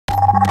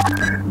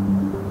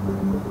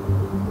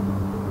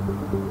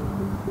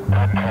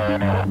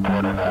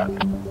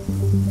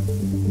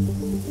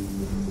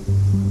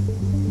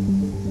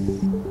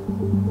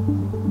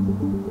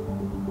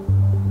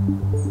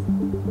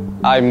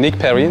I'm Nick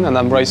Perrin and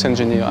I'm race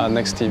engineer at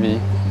NextEV.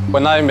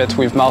 When I met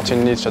with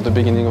Martin Leach at the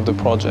beginning of the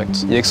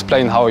project, he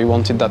explained how he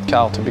wanted that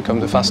car to become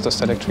the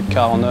fastest electric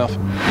car on Earth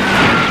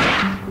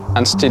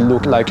and still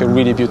look like a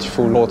really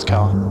beautiful road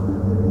car.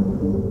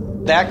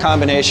 That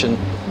combination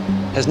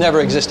has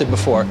never existed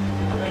before.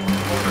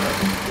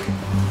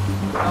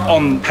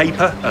 On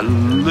paper, a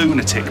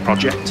lunatic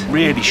project.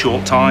 Really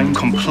short time,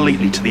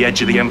 completely to the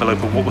edge of the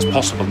envelope of what was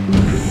possible.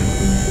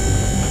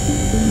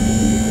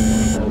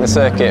 The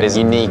circuit is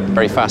unique,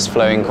 very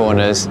fast-flowing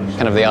corners,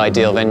 kind of the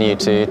ideal venue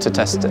to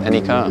test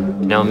any car. You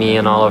know, me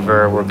and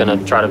Oliver, we're going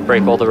to try to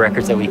break all the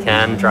records that we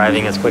can,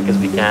 driving as quick as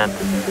we can.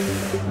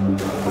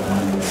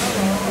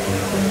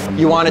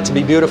 You want it to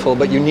be beautiful,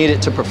 but you need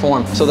it to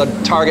perform. So the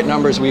target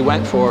numbers we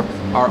went for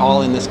are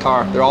all in this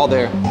car. They're all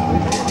there.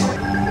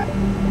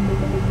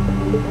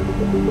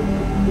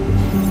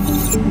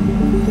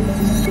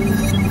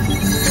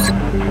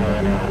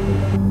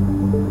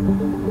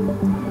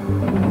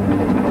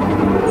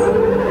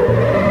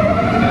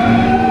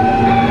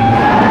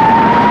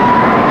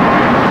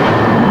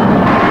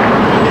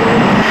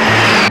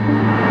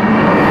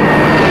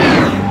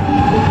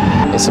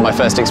 This is my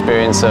first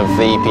experience of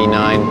the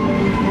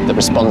EP9. The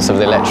response of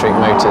the electric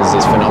motors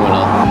is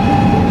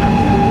phenomenal.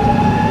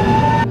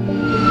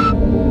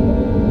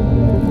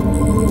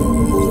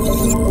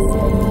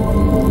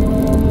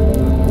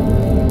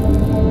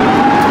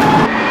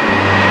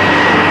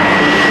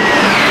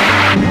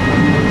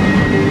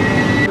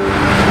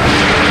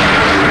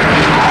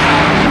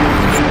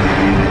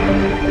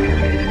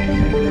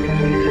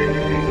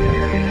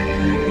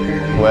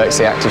 Works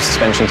the active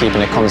suspension,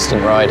 keeping a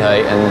constant ride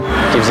height, and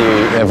gives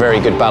you a very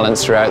good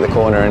balance throughout the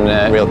corner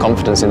and real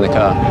confidence in the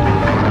car.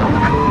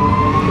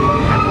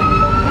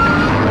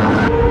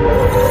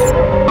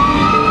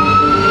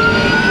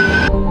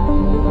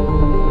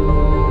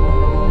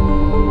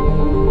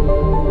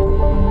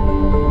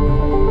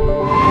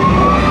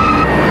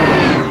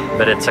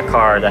 But it's a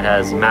car that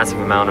has a massive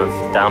amount of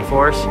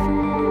downforce.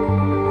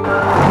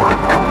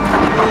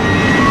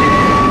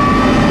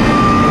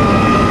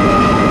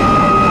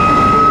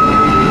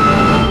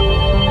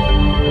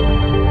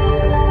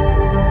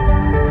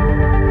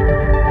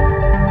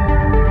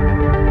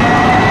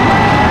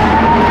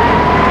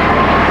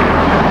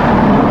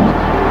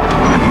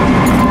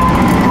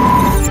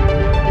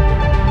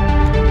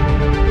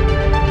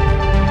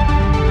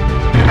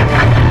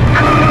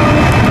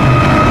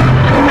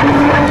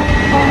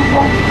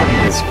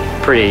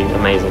 Pretty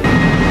amazing.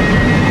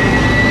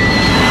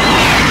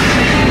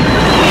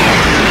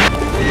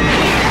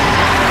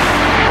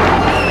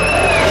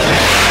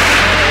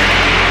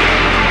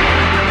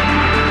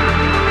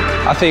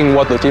 I think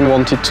what the team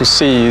wanted to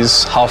see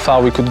is how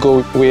far we could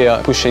go. We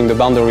are pushing the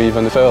boundary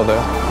even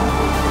further.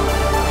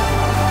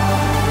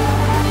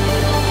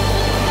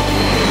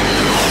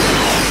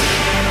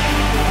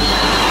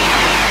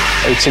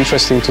 It's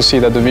interesting to see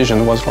that the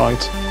vision was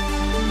right.